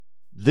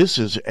This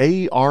is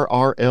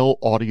ARRL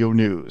Audio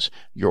News,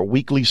 your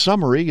weekly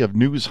summary of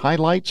news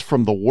highlights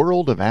from the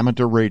world of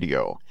amateur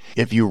radio.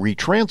 If you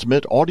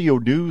retransmit audio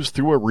news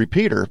through a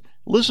repeater,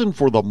 listen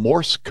for the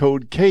Morse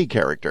code K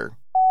character,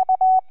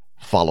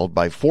 followed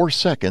by 4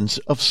 seconds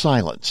of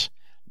silence.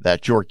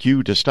 That's your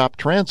cue to stop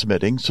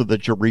transmitting so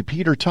that your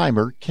repeater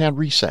timer can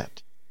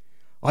reset.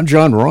 I'm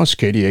John Ross,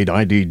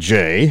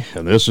 KD8IDJ,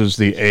 and this is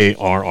the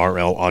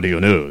ARRL Audio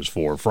News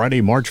for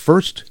Friday, March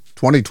 1st,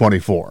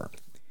 2024.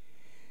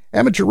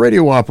 Amateur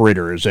radio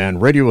operators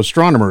and radio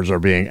astronomers are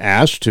being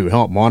asked to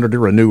help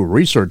monitor a new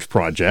research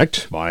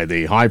project by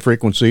the High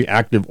Frequency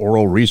Active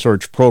Auroral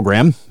Research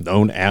Program,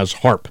 known as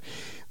HAARP.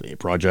 The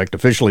project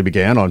officially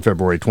began on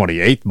February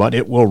 28th, but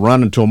it will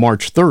run until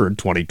March 3rd,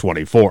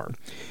 2024.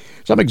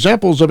 Some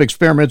examples of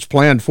experiments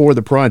planned for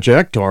the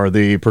project are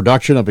the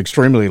production of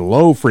extremely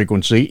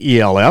low-frequency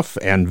ELF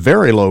and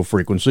very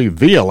low-frequency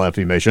VLF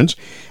emissions,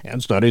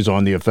 and studies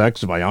on the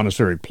effects of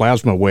ionospheric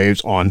plasma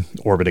waves on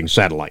orbiting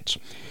satellites.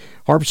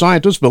 HAARP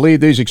scientists believe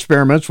these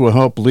experiments will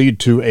help lead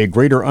to a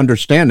greater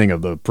understanding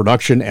of the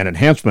production and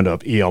enhancement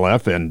of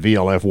ELF and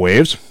VLF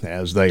waves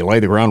as they lay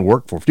the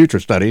groundwork for future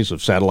studies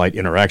of satellite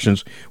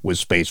interactions with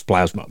space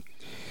plasma.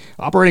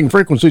 Operating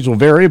frequencies will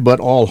vary, but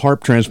all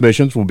HAARP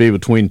transmissions will be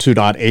between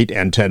 2.8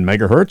 and 10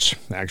 megahertz.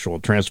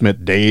 Actual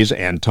transmit days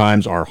and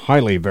times are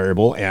highly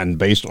variable and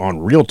based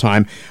on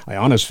real-time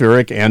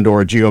ionospheric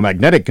and/or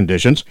geomagnetic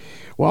conditions.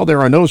 While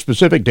there are no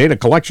specific data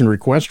collection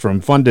requests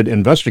from funded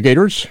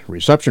investigators,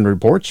 reception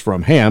reports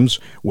from hams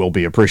will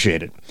be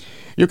appreciated.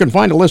 You can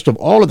find a list of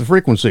all of the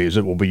frequencies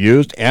that will be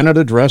used and an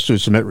address to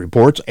submit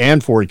reports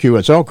and for a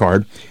QSL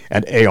card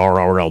at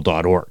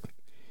ARRL.org.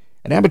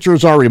 And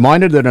amateurs are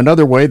reminded that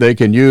another way they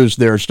can use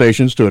their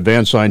stations to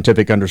advance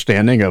scientific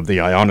understanding of the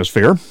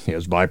ionosphere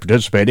is by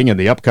participating in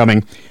the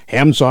upcoming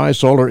Ham-Size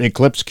Solar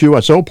Eclipse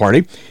QSO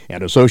Party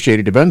and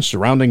associated events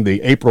surrounding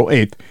the April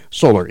 8th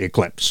solar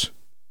eclipse.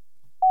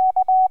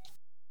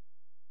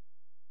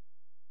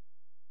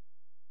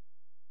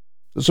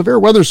 The severe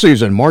weather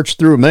season, March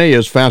through May,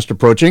 is fast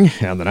approaching,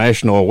 and the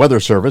National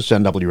Weather Service,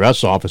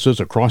 NWS, offices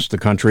across the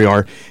country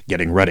are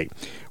getting ready.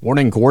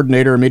 Warning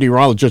Coordinator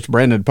Meteorologist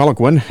Brandon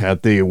Peliquin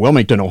at the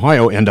Wilmington,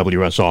 Ohio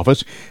NWS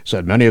office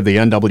said many of the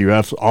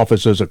NWS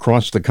offices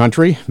across the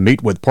country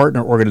meet with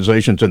partner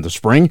organizations in the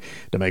spring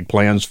to make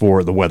plans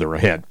for the weather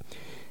ahead.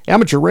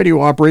 Amateur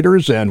radio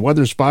operators and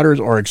weather spotters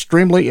are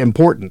extremely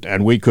important,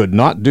 and we could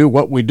not do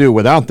what we do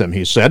without them,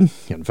 he said.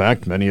 In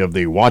fact, many of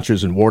the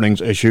watches and warnings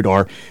issued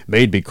are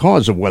made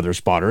because of weather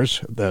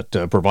spotters that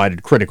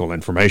provided critical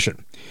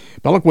information.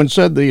 Peliquin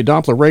said the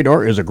Doppler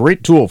radar is a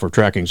great tool for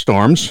tracking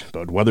storms,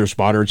 but weather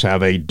spotters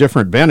have a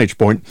different vantage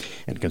point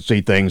and can see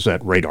things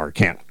that radar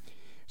can't.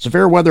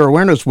 Severe weather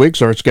awareness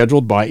weeks are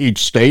scheduled by each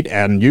state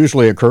and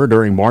usually occur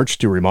during March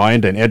to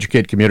remind and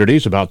educate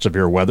communities about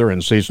severe weather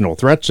and seasonal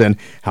threats and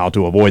how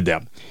to avoid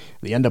them.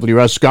 The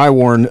NWS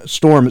Skywarn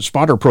Storm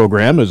Spotter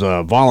Program is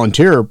a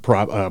volunteer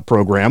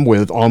program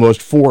with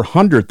almost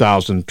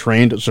 400,000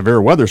 trained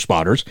severe weather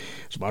spotters.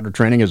 Spotter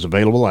training is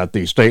available at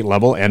the state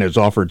level and is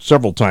offered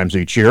several times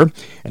each year,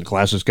 and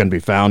classes can be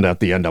found at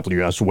the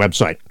NWS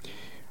website.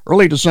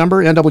 Early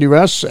December,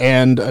 NWS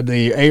and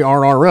the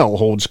ARRL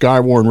hold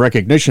Skywarn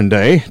Recognition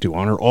Day to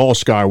honor all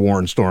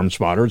Skywarn storm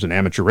spotters and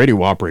amateur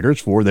radio operators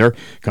for their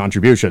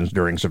contributions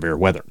during severe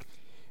weather.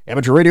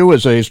 Amateur radio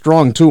is a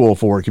strong tool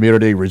for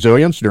community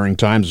resilience during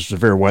times of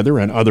severe weather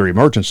and other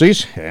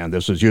emergencies, and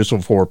this is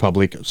useful for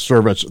public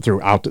service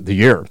throughout the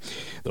year.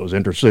 Those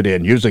interested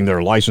in using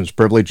their license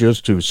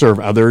privileges to serve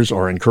others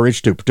are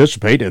encouraged to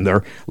participate in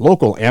their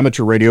local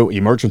amateur radio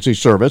emergency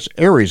service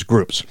ARRS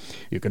groups.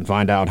 You can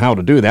find out how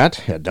to do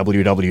that at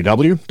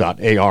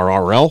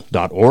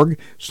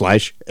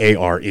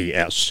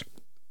www.arrl.org/ARES.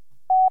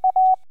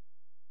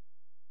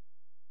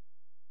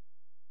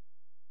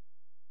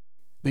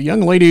 The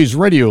Young Ladies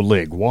Radio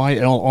League,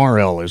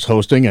 YLRL, is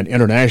hosting an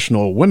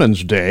International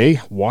Women's Day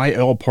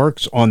YL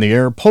Parks on the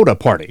Air POTA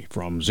Party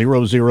from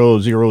 000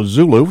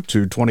 Zulu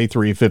to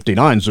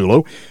 2359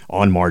 Zulu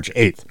on March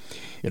 8th.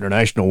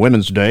 International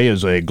Women's Day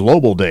is a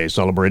global day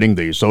celebrating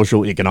the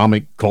social,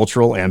 economic,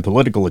 cultural, and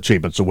political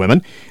achievements of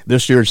women.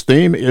 This year's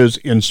theme is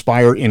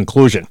Inspire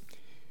Inclusion.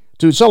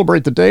 To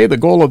celebrate the day, the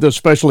goal of this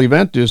special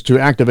event is to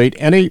activate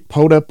any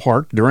POTA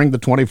park during the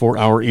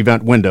 24-hour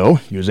event window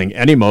using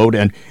any mode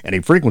and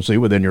any frequency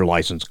within your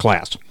license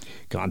class.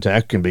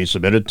 Contact can be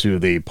submitted to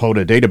the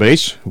POTA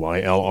database.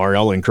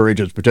 YLRL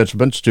encourages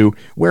participants to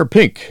wear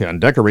pink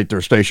and decorate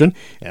their station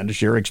and to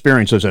share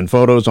experiences and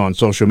photos on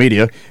social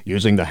media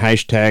using the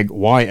hashtag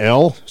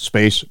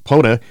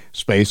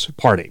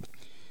YL_POTA_party.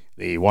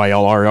 The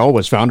YLRL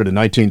was founded in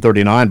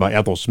 1939 by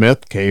Ethel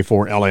Smith,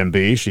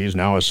 K4LMB. She's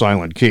now a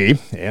silent key,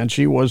 and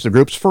she was the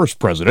group's first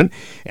president,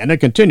 and it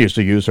continues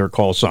to use her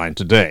call sign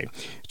today.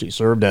 She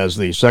served as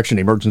the section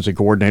emergency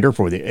coordinator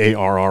for the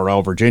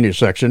ARRL Virginia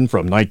section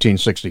from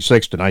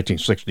 1966 to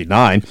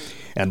 1969,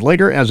 and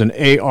later as an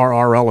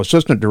ARRL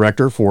assistant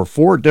director for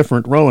 4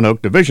 different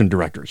Roanoke division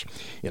directors.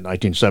 In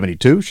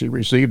 1972, she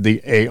received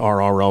the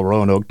ARRL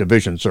Roanoke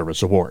Division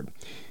Service Award.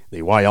 The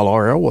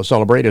YLRL will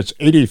celebrate its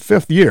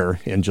 85th year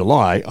in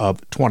July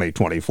of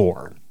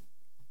 2024.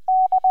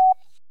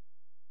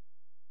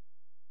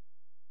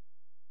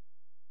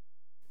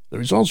 The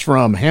results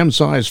from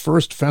HAMSCI's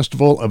first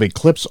Festival of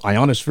Eclipse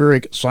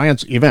Ionospheric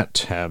Science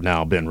event have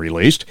now been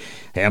released.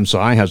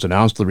 HAMSCI has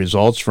announced the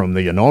results from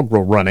the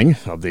inaugural running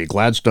of the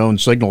Gladstone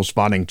Signal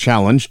Spotting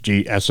Challenge,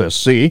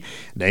 GSSC,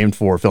 named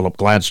for Philip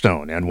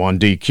Gladstone, and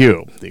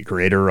 1DQ, the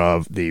creator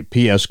of the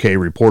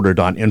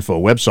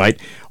PSKReporter.info website,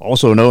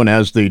 also known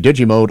as the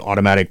Digimode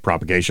Automatic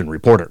Propagation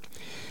Reporter.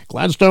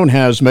 Gladstone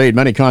has made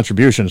many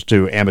contributions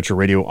to amateur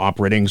radio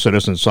operating,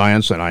 citizen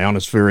science, and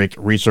ionospheric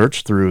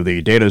research through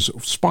the data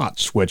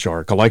spots, which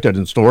are collected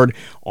and stored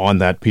on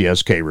that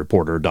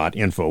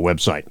PSKReporter.info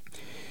website.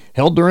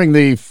 Held during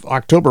the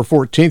October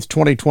 14,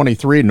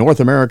 2023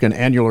 North American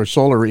annular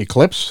solar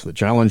eclipse, the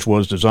challenge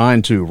was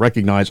designed to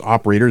recognize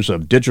operators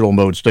of digital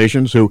mode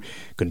stations who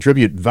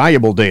contribute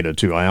valuable data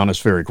to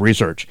ionospheric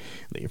research.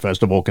 The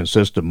festival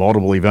consists of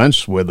multiple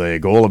events with a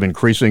goal of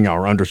increasing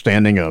our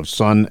understanding of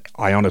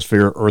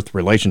Sun-ionosphere-Earth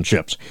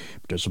relationships.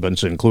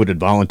 Participants included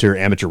volunteer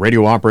amateur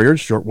radio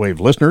operators, shortwave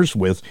listeners,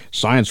 with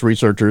science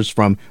researchers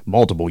from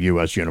multiple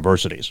U.S.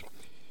 universities.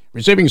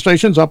 Receiving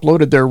stations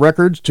uploaded their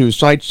records to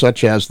sites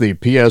such as the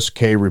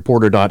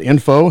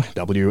PSKReporter.info,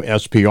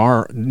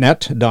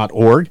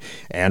 WSPRnet.org,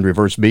 and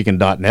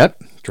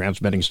ReverseBeacon.net.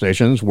 Transmitting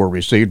stations were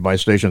received by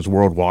stations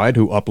worldwide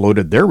who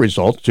uploaded their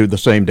results to the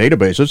same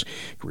databases,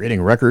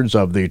 creating records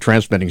of the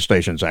transmitting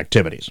station's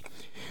activities.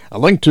 A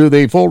link to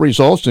the full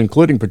results,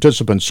 including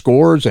participant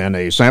scores and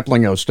a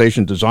sampling of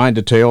station design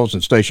details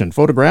and station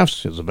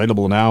photographs, is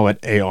available now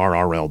at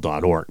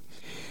ARRL.org.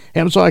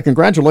 HAMSCI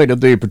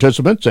congratulated the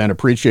participants and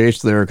appreciates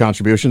their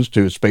contributions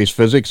to space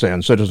physics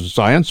and citizen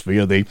science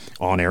via the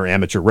on-air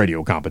amateur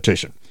radio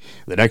competition.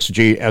 The next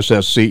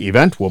GSSC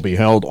event will be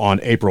held on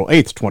April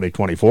 8,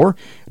 2024,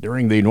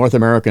 during the North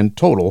American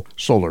total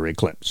solar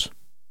eclipse.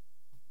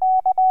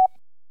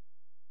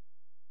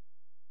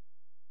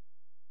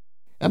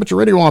 Amateur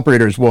radio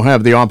operators will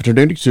have the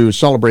opportunity to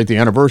celebrate the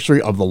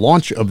anniversary of the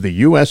launch of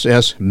the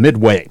USS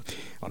Midway.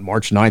 On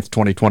March 9,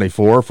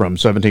 2024, from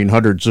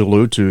 1700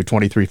 Zulu to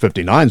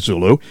 2359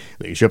 Zulu,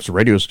 the ship's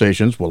radio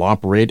stations will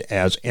operate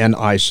as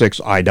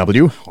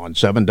NI6IW on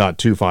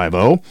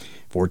 7.250,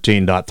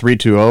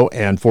 14.320,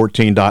 and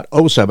 14.070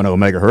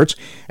 MHz,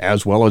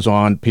 as well as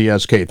on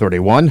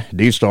PSK31,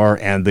 D-Star,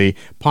 and the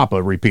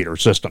Papa repeater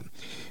system.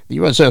 The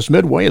USS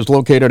Midway is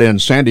located in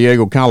San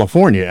Diego,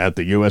 California at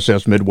the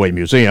USS Midway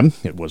Museum.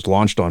 It was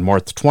launched on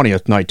March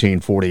 20th,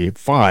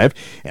 1945,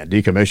 and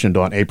decommissioned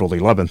on April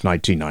 11th,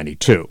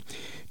 1992.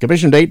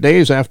 Commissioned 8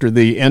 days after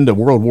the end of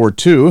World War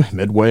II,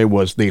 Midway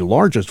was the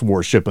largest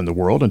warship in the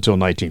world until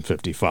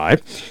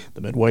 1955.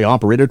 The Midway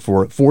operated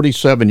for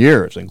 47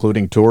 years,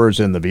 including tours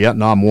in the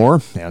Vietnam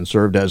War, and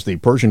served as the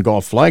Persian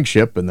Gulf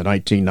flagship in the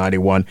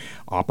 1991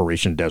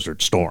 Operation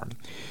Desert Storm.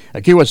 A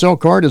QSL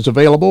card is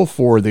available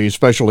for the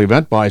special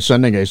event by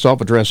sending a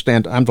self-addressed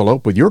stamped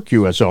envelope with your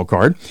QSL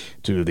card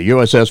to the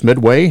USS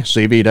Midway,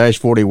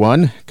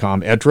 CV-41,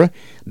 ComEdra,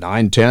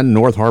 910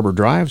 North Harbor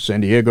Drive,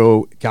 San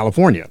Diego,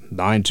 California,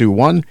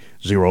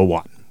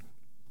 92101.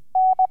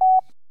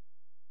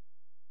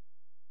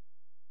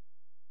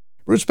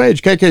 Bruce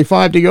Page,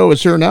 KK5DO,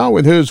 is here now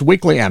with his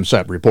weekly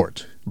AMSAT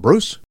report.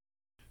 Bruce?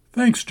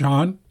 Thanks,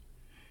 John.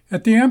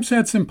 At the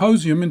AMSAT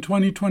Symposium in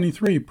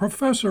 2023,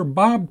 Professor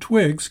Bob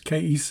Twiggs,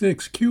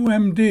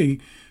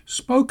 KE6QMD,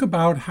 spoke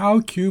about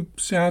how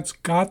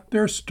CubeSats got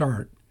their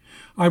start.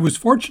 I was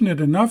fortunate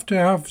enough to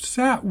have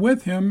sat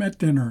with him at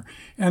dinner,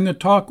 and the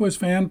talk was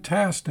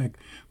fantastic,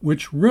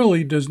 which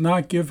really does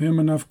not give him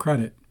enough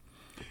credit.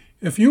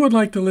 If you would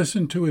like to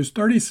listen to his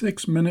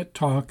 36-minute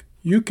talk,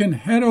 you can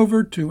head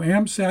over to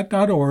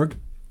amsat.org,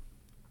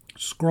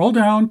 scroll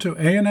down to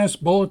ANS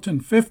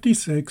Bulletin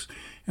 56,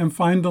 and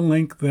find the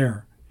link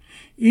there.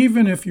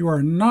 Even if you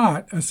are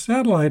not a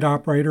satellite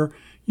operator,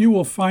 you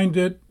will find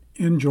it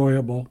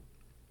enjoyable.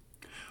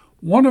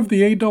 One of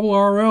the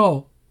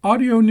ARRL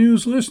audio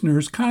news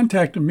listeners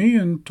contacted me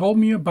and told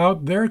me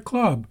about their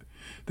club.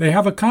 They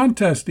have a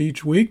contest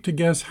each week to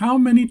guess how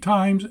many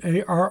times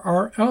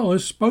ARRL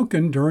is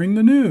spoken during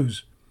the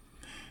news.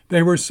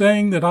 They were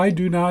saying that I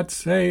do not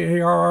say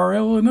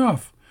ARRL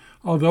enough,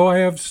 although I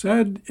have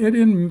said it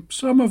in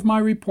some of my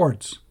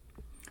reports.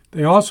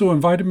 They also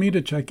invited me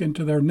to check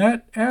into their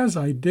net, as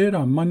I did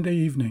on Monday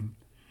evening.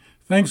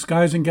 Thanks,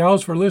 guys and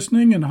gals, for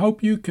listening, and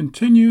hope you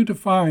continue to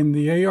find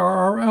the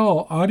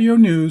ARRL audio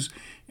news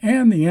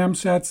and the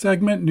AMSAT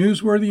segment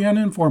newsworthy and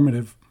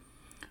informative.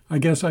 I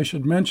guess I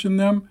should mention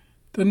them,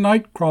 the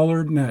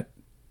Nightcrawler net.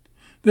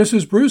 This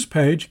is Bruce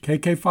Page,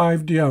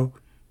 KK5DO.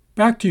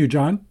 Back to you,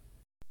 John.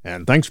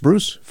 And thanks,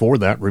 Bruce, for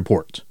that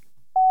report.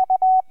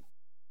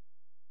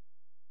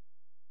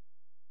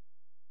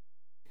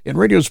 In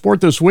Radio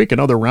Sport this week,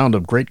 another round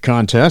of great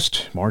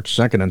contest. March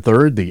 2nd and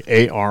 3rd, the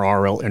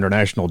ARRL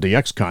International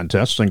DX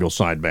Contest, single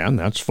sideband,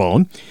 that's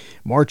phone.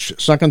 March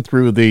 2nd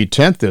through the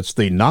 10th, it's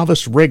the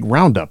Novice Rig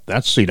Roundup,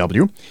 that's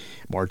CW.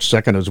 March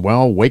 2nd as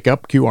well, Wake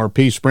Up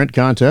QRP Sprint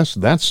Contest,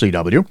 that's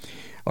CW.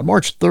 On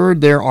March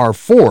 3rd, there are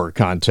 4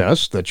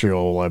 contests that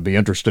you'll be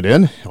interested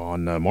in.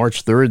 On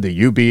March 3rd, the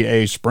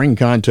UBA Spring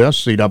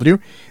Contest,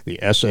 CW, the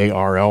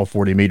SARL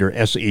 40-meter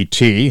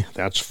SET,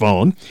 that's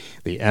phone,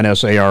 the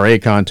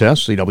NSARA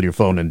Contest, CW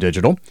phone and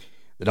digital,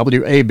 the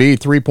WAB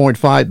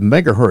 3.5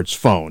 megahertz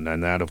phone,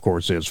 and that, of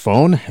course, is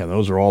phone, and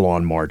those are all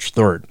on March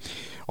 3rd.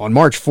 On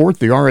March 4th,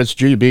 the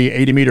RSGB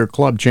 80-meter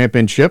Club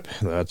Championship,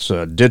 that's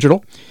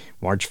digital.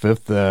 March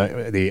 5th,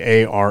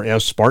 the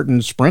ARS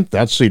Spartan Sprint,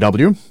 that's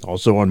CW.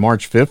 Also on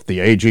March 5th, the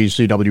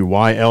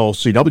AGCWYL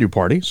CW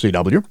Party,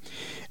 CW.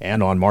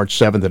 And on March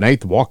 7th and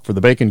 8th, Walk for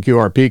the Bacon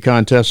QRP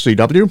Contest,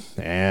 CW.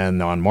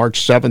 And on March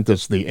 7th,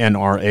 it's the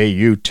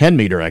NRAU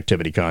 10-meter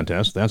activity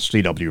contest, that's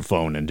CW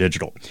phone and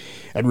digital.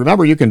 And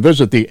remember, you can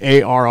visit the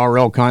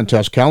ARRL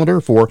contest calendar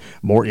for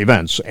more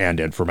events and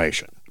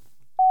information.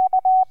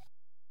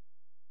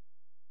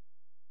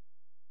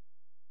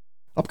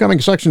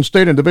 Upcoming section,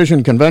 state, and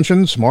division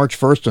conventions, March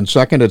 1st and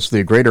 2nd, it's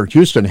the Greater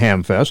Houston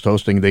Ham Fest,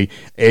 hosting the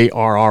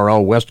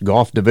ARRL West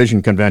Golf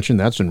Division Convention.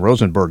 That's in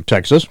Rosenberg,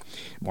 Texas.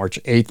 March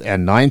 8th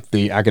and 9th,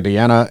 the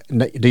Acadiana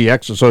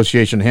DX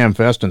Association Ham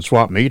Fest and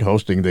Swap Meet,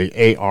 hosting the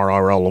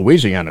ARRL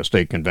Louisiana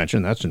State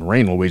Convention. That's in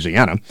Rayne,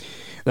 Louisiana.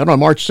 Then on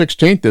March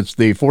 16th, it's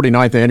the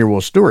 49th Annual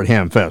Stewart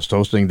Ham Fest,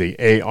 hosting the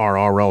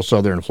ARRL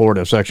Southern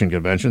Florida Section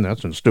Convention.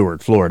 That's in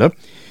Stewart, Florida.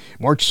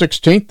 March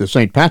 16th, the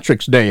St.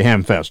 Patrick's Day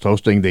Ham Fest,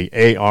 hosting the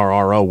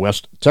ARRO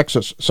West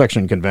Texas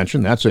Section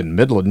Convention. That's in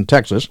Midland,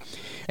 Texas.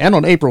 And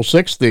on April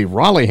 6th, the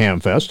Raleigh Ham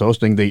Fest,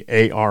 hosting the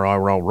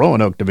ARRL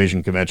Roanoke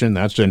Division Convention.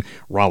 That's in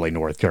Raleigh,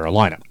 North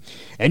Carolina.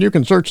 And you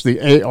can search the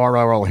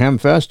ARRL Ham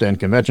Fest and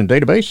Convention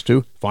database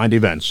to find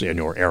events in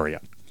your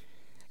area.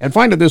 And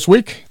finally this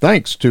week,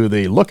 thanks to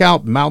the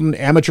Lookout Mountain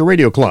Amateur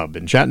Radio Club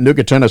in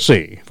Chattanooga,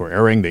 Tennessee, for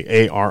airing the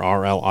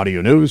ARRL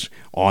audio news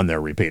on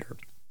their repeater.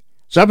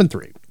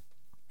 7-3.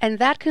 And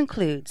that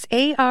concludes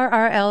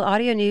ARRL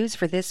Audio News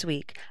for this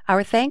week.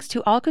 Our thanks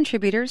to all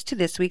contributors to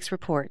this week's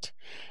report.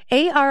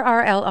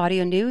 ARRL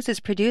Audio News is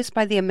produced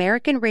by the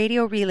American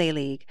Radio Relay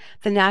League,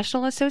 the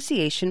National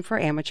Association for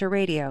Amateur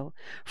Radio.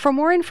 For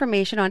more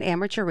information on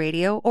amateur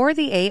radio or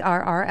the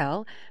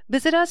ARRL,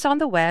 visit us on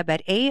the web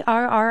at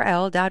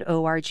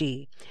arrl.org.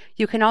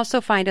 You can also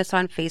find us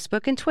on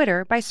Facebook and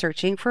Twitter by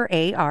searching for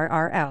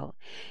ARRL.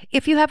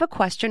 If you have a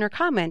question or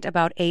comment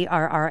about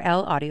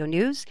ARRL Audio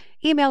News,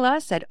 email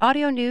us at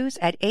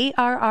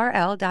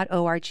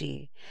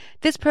audionews@arrl.org.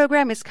 This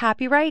program is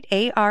copyright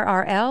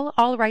ARRL,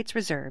 all rights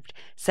reserved.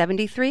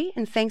 73,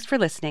 and thanks for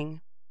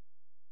listening.